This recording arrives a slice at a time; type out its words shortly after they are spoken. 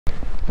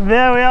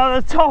There we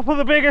are, the top of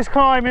the biggest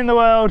climb in the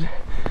world,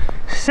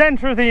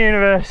 centre of the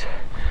universe.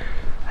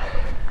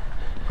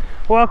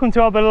 Welcome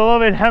to our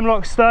beloved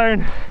Hemlock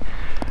Stone.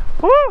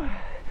 Woo!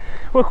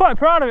 We're quite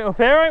proud of it up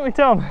here, aren't we,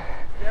 Tom?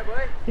 Yeah,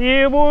 boy.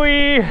 Yeah,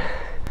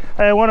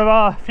 boy. One of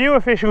our few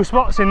official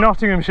spots in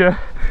Nottinghamshire.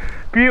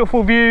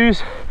 Beautiful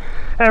views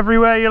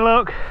everywhere you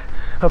look,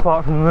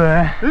 apart from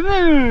there.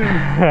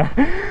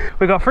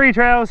 We've got free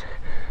trails,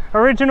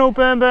 original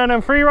burn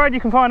and free ride. You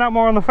can find out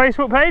more on the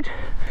Facebook page.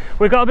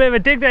 We've got a bit of a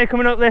dig day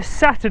coming up this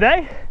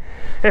Saturday,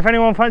 if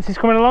anyone fancies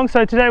coming along.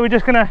 So today we're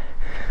just gonna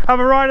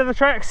have a ride of the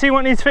track, see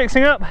what needs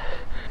fixing up.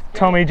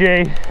 Tommy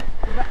G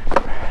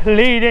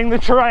leading the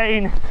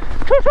train.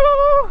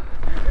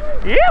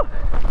 You!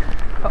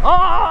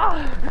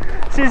 Oh,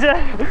 this is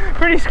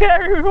pretty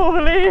scary with all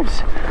the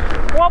leaves.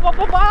 Wop, wop,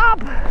 wop,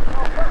 wop.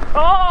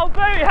 Oh,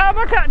 baby, how am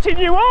I catching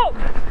you up?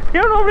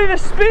 You're normally the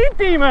speed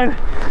demon.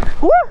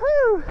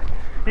 Woohoo!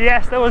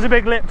 Yes, there was a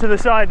big lip to the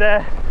side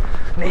there.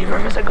 Neither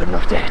of us are good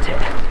enough to hit it.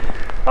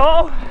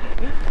 Oh,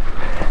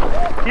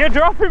 you're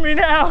dropping me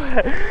now.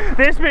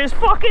 This bit's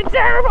fucking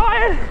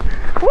terrifying.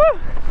 Woo!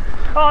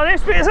 Oh,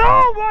 this bit's,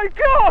 oh my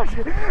god!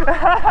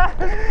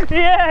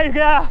 Yeah,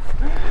 gaff.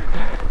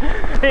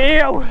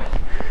 Ew.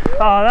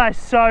 Oh,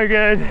 that's so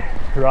good.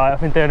 Right,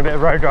 I've been doing a bit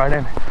of road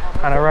riding,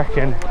 and I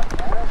reckon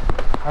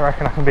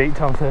I can beat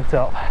Tom to the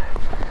top.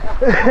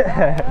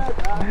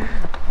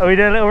 Are we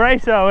doing a little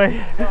race, are we?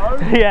 No.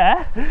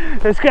 Yeah,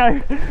 let's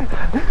go.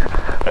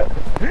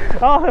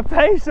 Oh, the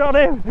pace on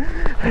him.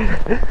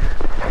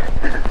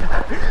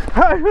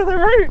 Over the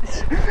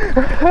roots.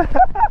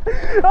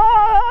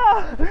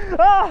 Oh,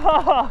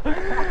 oh.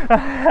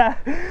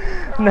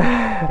 No,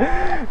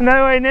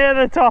 nowhere near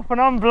the top and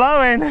I'm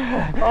blowing.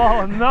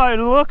 Oh no,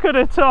 look at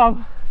it,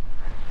 Tom.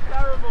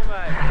 Terrible,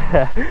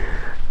 mate.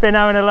 Been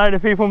having a load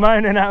of people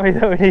moaning at me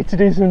that we need to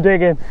do some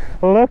digging.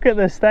 Look at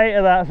the state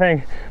of that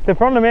thing. The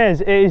problem is,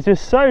 it is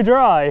just so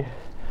dry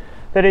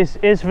that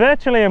it's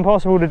virtually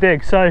impossible to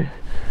dig. So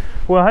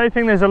we're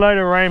hoping there's a load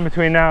of rain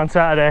between now and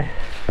Saturday.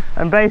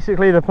 And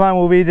basically the plan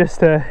will be just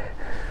to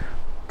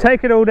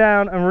take it all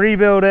down and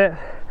rebuild it,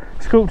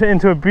 sculpt it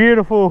into a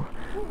beautiful,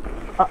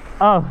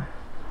 oh.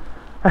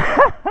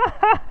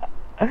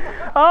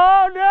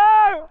 Oh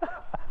no!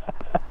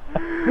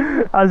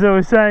 As I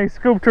was saying,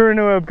 sculpture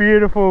into a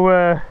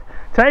beautiful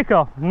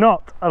takeoff,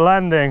 not a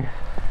landing.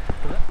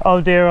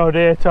 Oh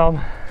dear, Tom.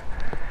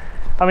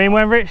 I mean,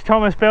 when Rich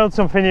Thomas builds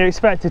something, you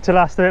expect it to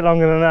last a bit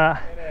longer than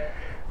that.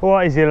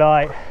 What is he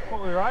like?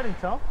 What are we riding,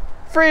 Tom?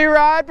 Free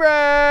ride,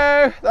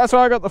 bro! That's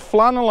why I got the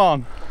flannel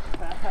on.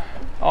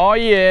 Oh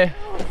yeah.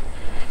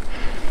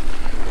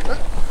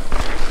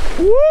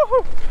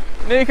 Woo!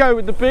 Nico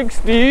with the big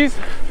steez,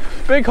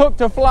 big hook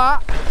to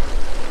flat,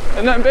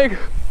 and then big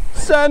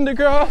send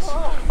across.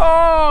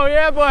 Oh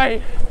yeah,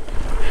 boy.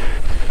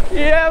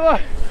 Yeah,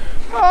 boy.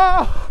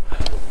 Oh,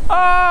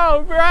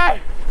 oh, bro.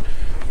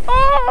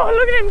 Oh,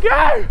 look at him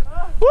go.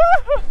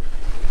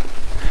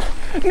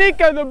 Woo!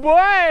 Nico the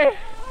boy.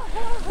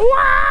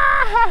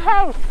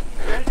 Wow!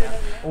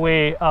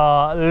 We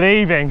are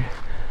leaving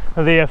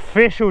the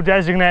official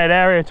designated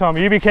area, Tom.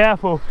 You be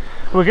careful.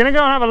 We're gonna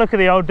go and have a look at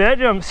the old dirt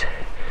jumps.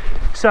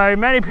 So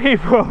many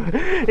people,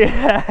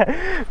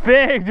 yeah,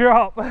 big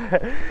drop.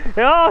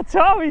 Oh,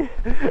 Tommy,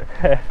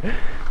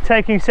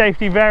 taking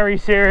safety very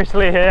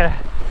seriously here.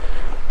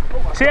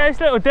 See, this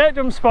little dirt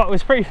jump spot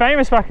was pretty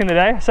famous back in the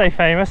day. I say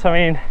famous, I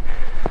mean,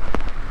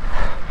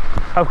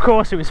 of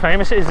course it was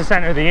famous. It is the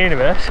centre of the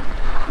universe.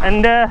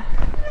 And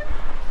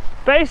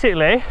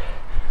basically,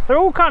 they're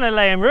all kind of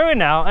laying ruin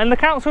now, and the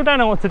council don't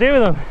know what to do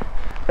with them.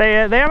 They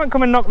haven't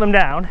come and knocked them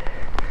down.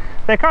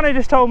 They kind of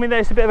just told me that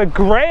it's a bit of a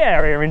grey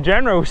area in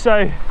general.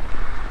 So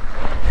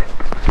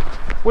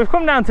we've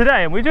come down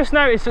today and we just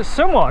noticed that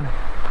someone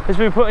has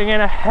been putting in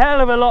a hell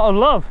of a lot of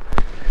love.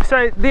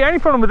 So the only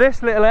problem with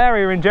this little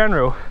area in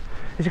general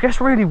is it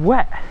gets really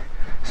wet.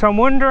 So I'm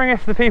wondering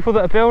if the people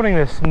that are building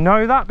this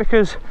know that,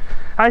 because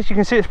as you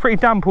can see, it's pretty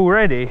damp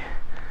already.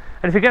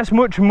 And if it gets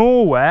much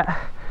more wet,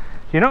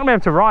 you're not gonna be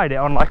able to ride it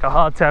on like a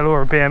hardtail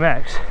or a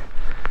BMX.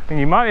 And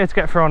you might be able to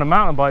get through on a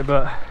mountain bike,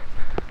 but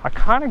I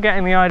kind of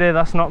getting the idea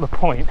that's not the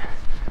point.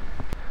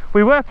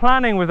 We were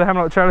planning with the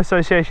Hemlock Trail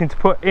Association to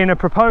put in a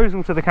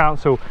proposal to the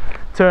council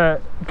to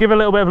give a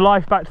little bit of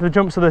life back to the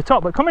jumps at the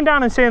top, but coming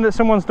down and seeing that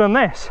someone's done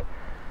this,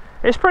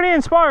 it's pretty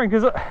inspiring,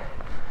 because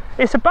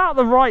it's about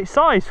the right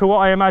size for what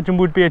I imagine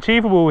would be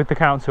achievable with the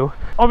council.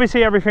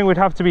 Obviously everything would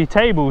have to be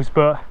tables,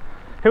 but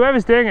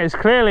whoever's doing it has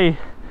clearly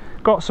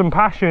got some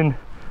passion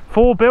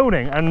for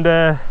building, and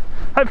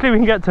hopefully we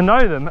can get to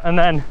know them and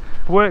then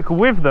work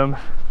with them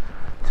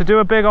to do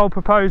a big old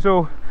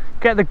proposal,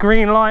 get the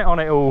green light on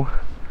it all,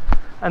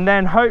 and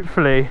then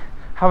hopefully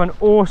have an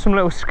awesome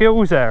little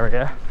skills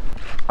area.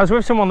 I was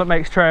with someone that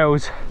makes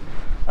trails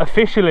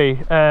officially,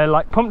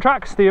 like pump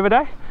tracks, the other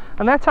day,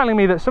 and they're telling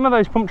me that some of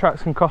those pump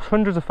tracks can cost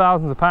hundreds of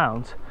thousands of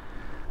pounds.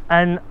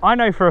 And I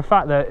know for a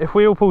fact that if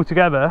we all pull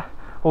together,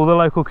 all the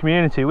local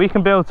community, we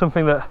can build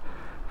something that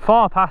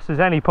far passes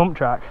any pump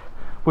track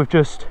with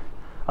just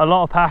a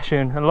lot of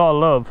passion and a lot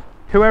of love.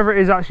 whoever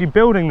it is actually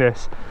building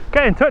this,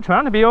 get in touch,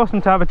 man. It'd be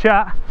awesome to have a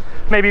chat,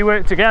 maybe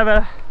work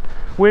together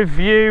with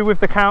you, with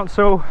the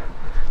council,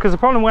 because the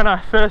problem when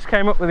I first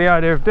came up with the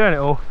idea of doing it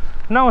all,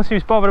 no one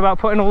seems bothered about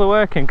putting all the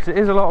work in, because it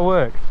is a lot of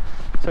work,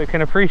 so you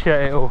can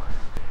appreciate it all.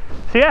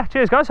 So yeah,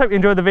 cheers guys, hope you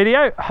enjoyed the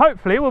video.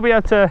 Hopefully we'll be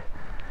able to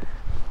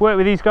work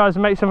with these guys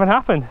and make something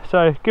happen.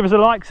 So give us a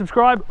like,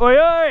 subscribe, oi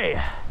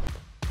oi!